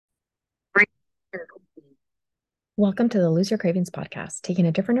Welcome to the Lose Your Cravings podcast, taking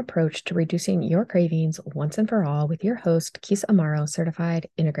a different approach to reducing your cravings once and for all with your host, Kisa Amaro, certified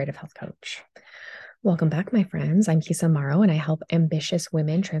integrative health coach. Welcome back, my friends. I'm Kisa Amaro, and I help ambitious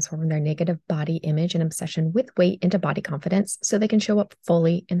women transform their negative body image and obsession with weight into body confidence so they can show up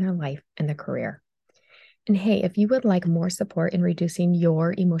fully in their life and their career. And hey, if you would like more support in reducing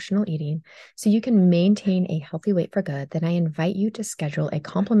your emotional eating so you can maintain a healthy weight for good, then I invite you to schedule a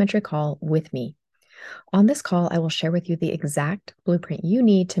complimentary call with me. On this call, I will share with you the exact blueprint you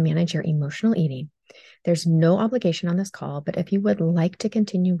need to manage your emotional eating. There's no obligation on this call, but if you would like to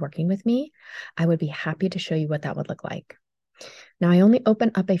continue working with me, I would be happy to show you what that would look like. Now, I only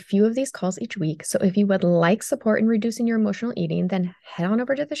open up a few of these calls each week, so if you would like support in reducing your emotional eating, then head on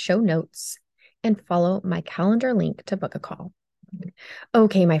over to the show notes and follow my calendar link to book a call.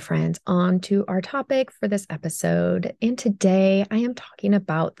 Okay, my friends, on to our topic for this episode. And today I am talking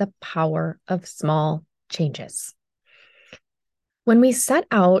about the power of small changes. When we set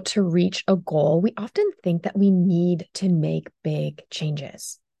out to reach a goal, we often think that we need to make big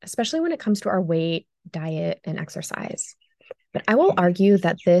changes, especially when it comes to our weight, diet, and exercise. But I will argue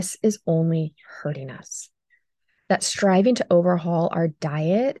that this is only hurting us. That striving to overhaul our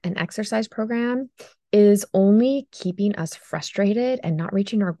diet and exercise program is only keeping us frustrated and not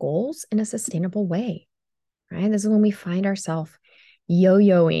reaching our goals in a sustainable way, right? This is when we find ourselves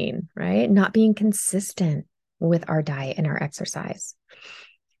yo-yoing, right? Not being consistent with our diet and our exercise.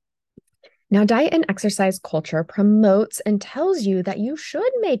 Now, diet and exercise culture promotes and tells you that you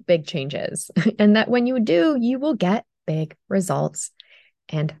should make big changes and that when you do, you will get big results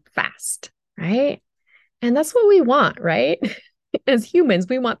and fast, right? And that's what we want, right? As humans,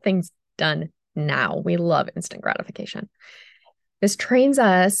 we want things done now. We love instant gratification. This trains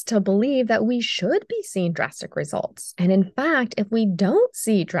us to believe that we should be seeing drastic results. And in fact, if we don't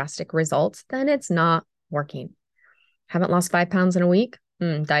see drastic results, then it's not working. Haven't lost 5 pounds in a week?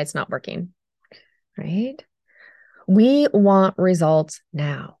 Diet's not working, right? We want results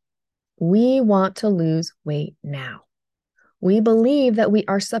now. We want to lose weight now. We believe that we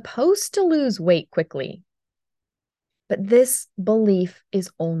are supposed to lose weight quickly. But this belief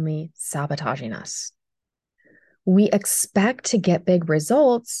is only sabotaging us. We expect to get big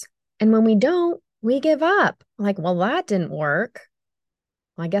results, and when we don't, we give up. Like, well, that didn't work.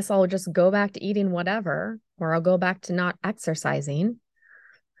 I guess I'll just go back to eating whatever, or I'll go back to not exercising,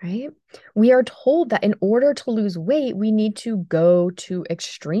 right? We are told that in order to lose weight, we need to go to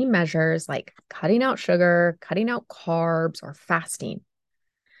extreme measures like cutting out sugar, cutting out carbs, or fasting.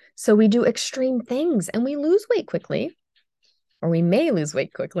 So we do extreme things and we lose weight quickly. Or we may lose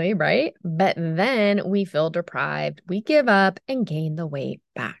weight quickly, right? But then we feel deprived, we give up and gain the weight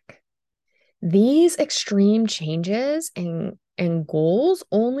back. These extreme changes and goals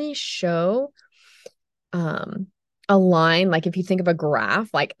only show a line, like if you think of a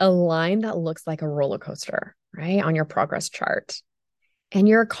graph, like a line that looks like a roller coaster, right? On your progress chart. And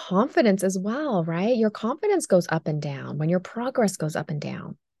your confidence as well, right? Your confidence goes up and down when your progress goes up and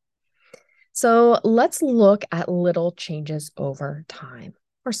down. So let's look at little changes over time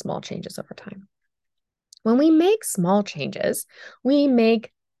or small changes over time. When we make small changes, we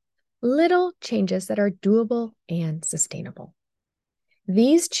make little changes that are doable and sustainable.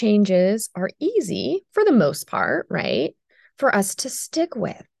 These changes are easy for the most part, right? For us to stick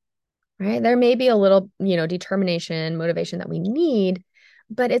with, right? There may be a little, determination, motivation that we need,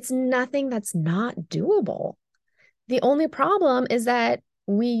 but it's nothing that's not doable. The only problem is that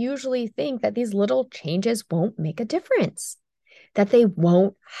we usually think that these little changes won't make a difference, that they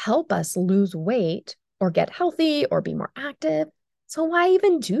won't help us lose weight or get healthy or be more active. So why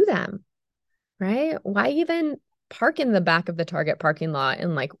even do them, right? Why even park in the back of the Target parking lot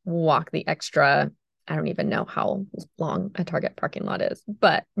and like walk the extra, I don't even know how long a Target parking lot is,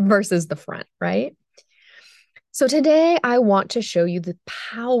 but versus the front, right? So today I want to show you the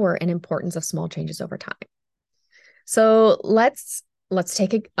power and importance of small changes over time. So let's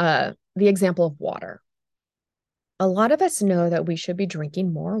take the example of water. A lot of us know that we should be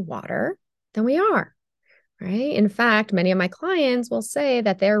drinking more water than we are, right? In fact, many of my clients will say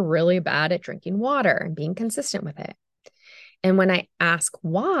that they're really bad at drinking water and being consistent with it. And when I ask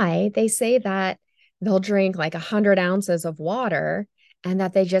why, they say that they'll drink like 100 ounces of water and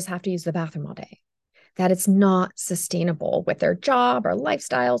that they just have to use the bathroom all day, that it's not sustainable with their job or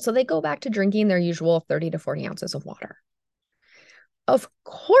lifestyle. So they go back to drinking their usual 30 to 40 ounces of water. Of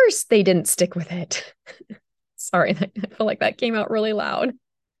course, they didn't stick with it. Sorry, I feel like that came out really loud.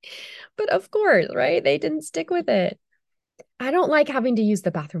 But of course, right? They didn't stick with it. I don't like having to use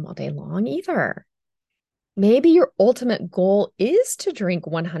the bathroom all day long either. Maybe your ultimate goal is to drink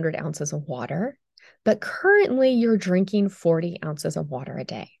 100 ounces of water, but currently you're drinking 40 ounces of water a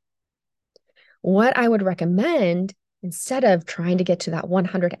day. What I would recommend, instead of trying to get to that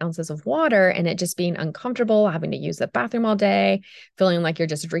 100 ounces of water and it just being uncomfortable, having to use the bathroom all day, feeling like you're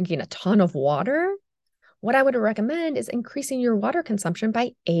just drinking a ton of water, what I would recommend is increasing your water consumption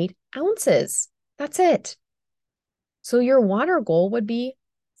by 8 ounces. That's it. So your water goal would be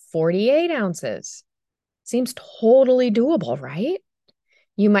 48 ounces. Seems totally doable, right?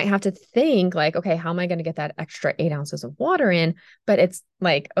 You might have to think like, okay, how am I going to get that extra 8 ounces of water in? But it's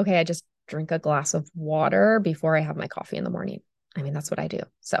like, okay, I just drink a glass of water before I have my coffee in the morning. I mean, that's what I do.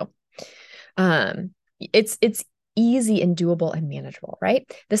 So it's easy and doable and manageable, right?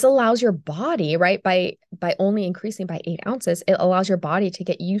 This allows your body, right? By only increasing by 8 ounces, it allows your body to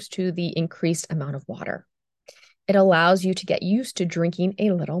get used to the increased amount of water. It allows you to get used to drinking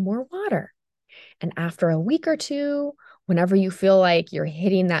a little more water. And after a week or two, whenever you feel like you're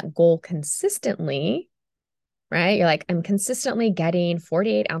hitting that goal consistently, right? You're like, I'm consistently getting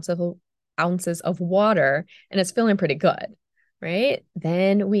 48 ounces of water and it's feeling pretty good, right?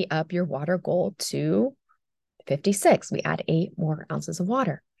 Then we up your water goal to 56. We add 8 more ounces of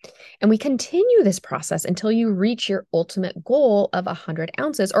water. And we continue this process until you reach your ultimate goal of 100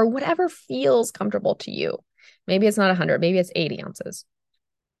 ounces or whatever feels comfortable to you. Maybe it's not 100, maybe it's 80 ounces,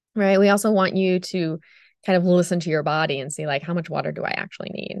 right? We also want you to kind of listen to your body and see like, how much water do I actually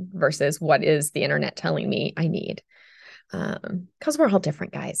need versus what is the internet telling me I need? Because we're all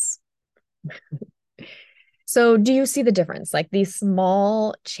different, guys. So do you see the difference? Like these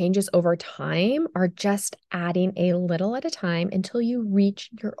small changes over time are just adding a little at a time until you reach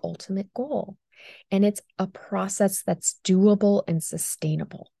your ultimate goal. And it's a process that's doable and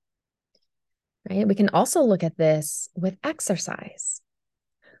sustainable, right? We can also look at this with exercise.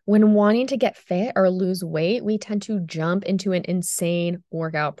 When wanting to get fit or lose weight, we tend to jump into an insane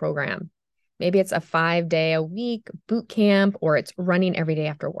workout program. Maybe it's a 5-day-a-week boot camp or it's running every day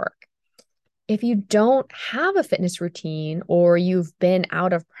after work. If you don't have a fitness routine or you've been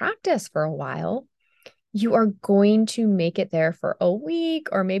out of practice for a while, you are going to make it there for a week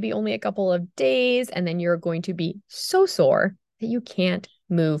or maybe only a couple of days, and then you're going to be so sore that you can't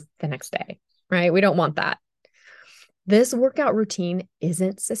move the next day, right? We don't want that. This workout routine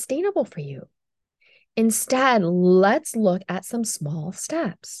isn't sustainable for you. Instead, let's look at some small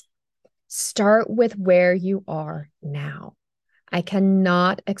steps. Start with where you are now. I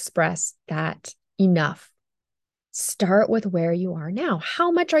cannot express that enough. Start with where you are now.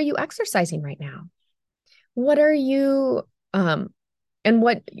 How much are you exercising right now? What are you and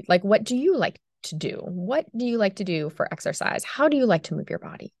what do you like to do? What do you like to do for exercise? How do you like to move your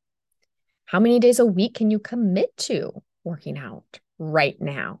body? How many days a week can you commit to working out right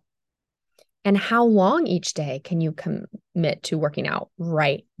now? And how long each day can you commit to working out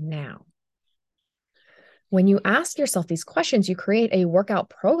right now? When you ask yourself these questions, you create a workout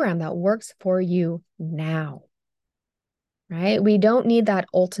program that works for you now, right? We don't need that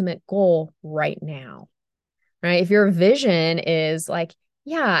ultimate goal right now, right? If your vision is like,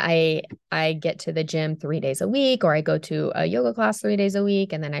 yeah, I get to the gym 3 days a week, or I go to a yoga class 3 days a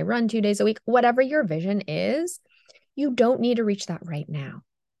week, and then I run 2 days a week, whatever your vision is, you don't need to reach that right now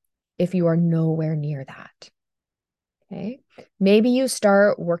if you are nowhere near that. Okay. Maybe you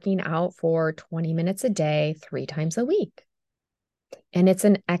start working out for 20 minutes a day, 3 times a week. And it's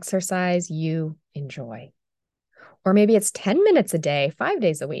an exercise you enjoy. Or maybe it's 10 minutes a day, 5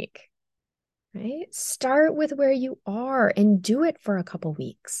 days a week. Right? Start with where you are and do it for a couple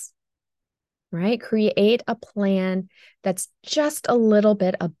weeks. Right? Create a plan that's just a little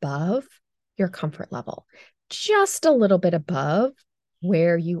bit above your comfort level, just a little bit above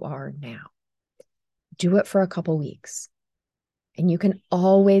where you are now. Do it for a couple weeks. And you can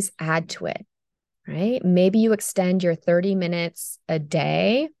always add to it, right? Maybe you extend your 30 minutes a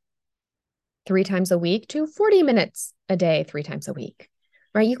day, 3 times a week to 40 minutes a day, 3 times a week,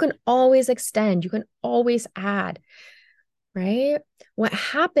 right? You can always extend, you can always add, right? What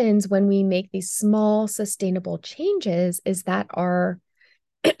happens when we make these small, sustainable changes is that our,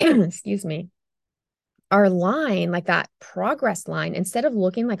 excuse me, our line, like that progress line, instead of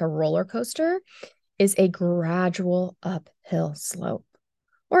looking like a roller coaster, is a gradual uphill slope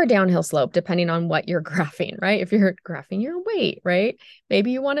or a downhill slope, depending on what you're graphing, right? If you're graphing your weight, right? Maybe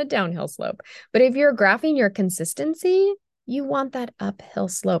you want a downhill slope. But if you're graphing your consistency, you want that uphill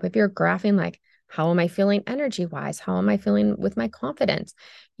slope. If you're graphing like, how am I feeling energy wise? How am I feeling with my confidence?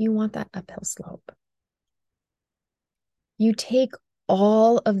 You want that uphill slope. You take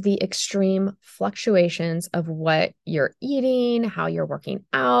all of the extreme fluctuations of what you're eating, how you're working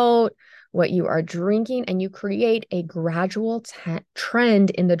out, what you are drinking, and you create a gradual trend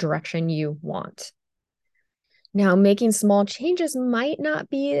in the direction you want. Now, making small changes might not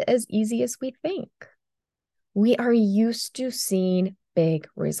be as easy as we think. We are used to seeing big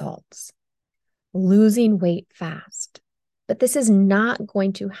results, losing weight fast. But this is not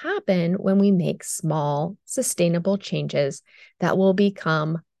going to happen when we make small, sustainable changes that will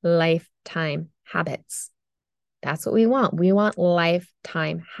become lifetime habits. That's what we want. We want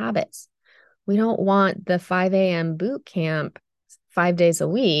lifetime habits. We don't want the 5 a.m. boot camp 5 days a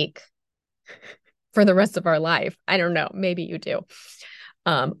week for the rest of our life. I don't know. Maybe you do.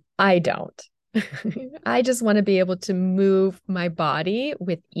 I don't. I just want to be able to move my body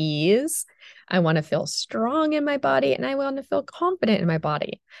with ease. I want to feel strong in my body and I want to feel confident in my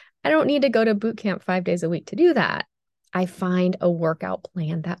body. I don't need to go to boot camp 5 days a week to do that. I find a workout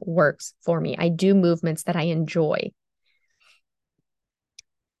plan that works for me. I do movements that I enjoy.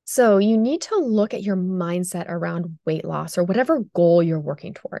 So you need to look at your mindset around weight loss or whatever goal you're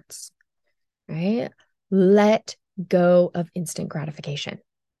working towards, right? Let go of instant gratification.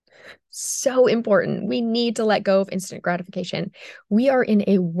 So important. We need to let go of instant gratification. We are in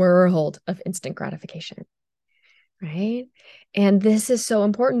a world of instant gratification, right? And this is so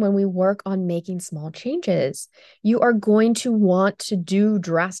important when we work on making small changes. You are going to want to do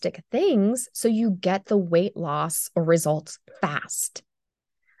drastic things so you get the weight loss or results fast.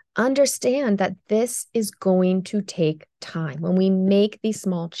 Understand that this is going to take time. When we make these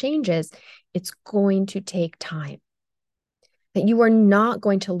small changes, it's going to take time. That you are not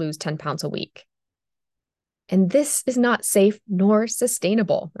going to lose 10 pounds a week. And this is not safe nor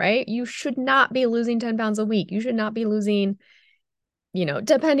sustainable, right? You should not be losing 10 pounds a week. You should not be losing,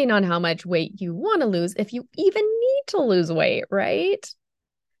 depending on how much weight you want to lose, if you even need to lose weight, right?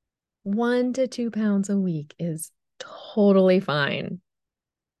 1 to 2 pounds a week is totally fine.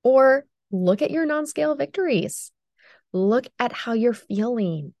 Or look at your non-scale victories. Look at how you're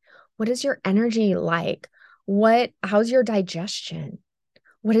feeling. What is your energy like? How's your digestion?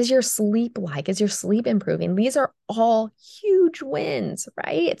 What is your sleep like? Is your sleep improving? These are all huge wins,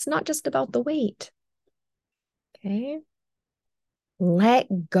 right? It's not just about the weight. Okay.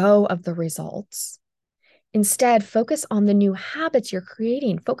 Let go of the results. Instead, focus on the new habits you're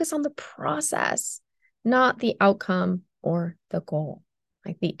creating. Focus on the process, not the outcome or the goal,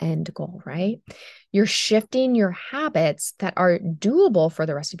 like the end goal, right? You're shifting your habits that are doable for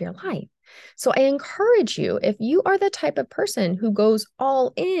the rest of your life. So I encourage you, if you are the type of person who goes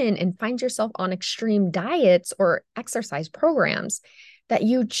all in and finds yourself on extreme diets or exercise programs, that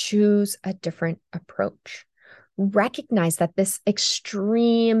you choose a different approach. Recognize that this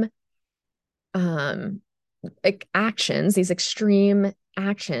extreme these extreme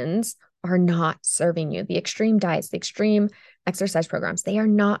actions are not serving you. The extreme diets, the extreme exercise programs, they are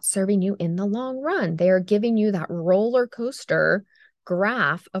not serving you in the long run. They are giving you that roller coaster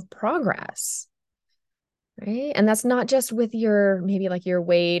graph of progress, right? And that's not just with your maybe like your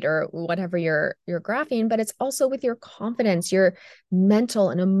weight or whatever you're graphing, but it's also with your confidence, your mental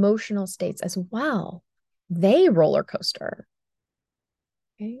and emotional states as well. They roller coaster.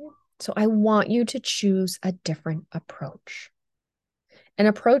 Okay. So I want you to choose a different approach, an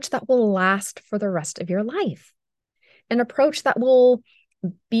approach that will last for the rest of your life, an approach that will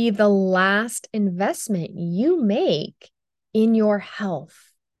be the last investment you make in your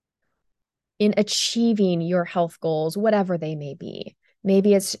health, in achieving your health goals, whatever they may be.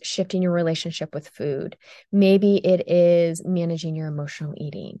 Maybe it's shifting your relationship with food. Maybe it is managing your emotional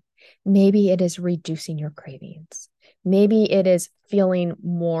eating. Maybe it is reducing your cravings. Maybe it is feeling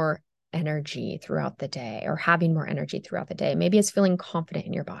more energy throughout the day or having more energy throughout the day. Maybe it's feeling confident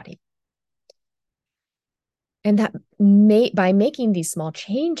in your body. And that by making these small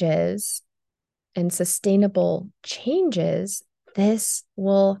changes and sustainable changes, this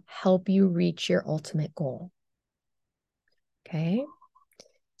will help you reach your ultimate goal. Okay.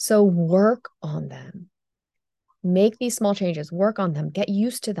 So work on them. Make these small changes, work on them, get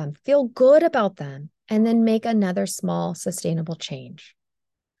used to them, feel good about them, and then make another small sustainable change.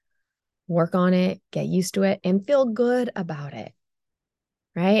 Work on it, get used to it, and feel good about it,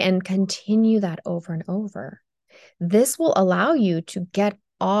 right? And continue that over and over. This will allow you to get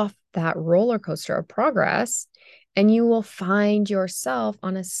off that roller coaster of progress, and you will find yourself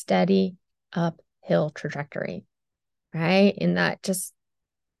on a steady uphill trajectory, right? In that just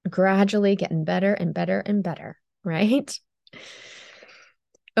gradually getting better and better and better, right?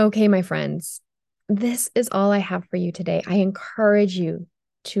 Okay, my friends, this is all I have for you today. I encourage you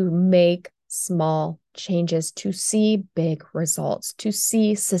to make small changes to see big results, to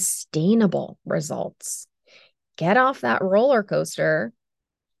see sustainable results. Get off that roller coaster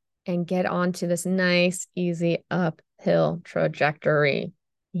and get onto this nice, easy uphill trajectory.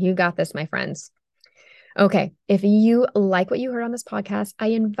 You got this, my friends. Okay, if you like what you heard on this podcast, I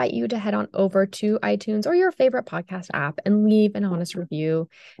invite you to head on over to iTunes or your favorite podcast app and leave an honest review.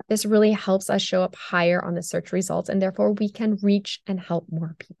 This really helps us show up higher on the search results, and therefore we can reach and help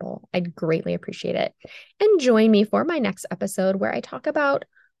more people. I'd greatly appreciate it. And join me for my next episode where I talk about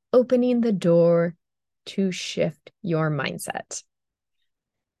opening the door to shift your mindset.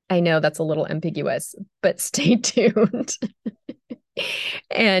 I know that's a little ambiguous, but stay tuned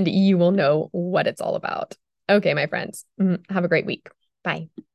and you will know what it's all about. Okay, my friends, have a great week. Bye.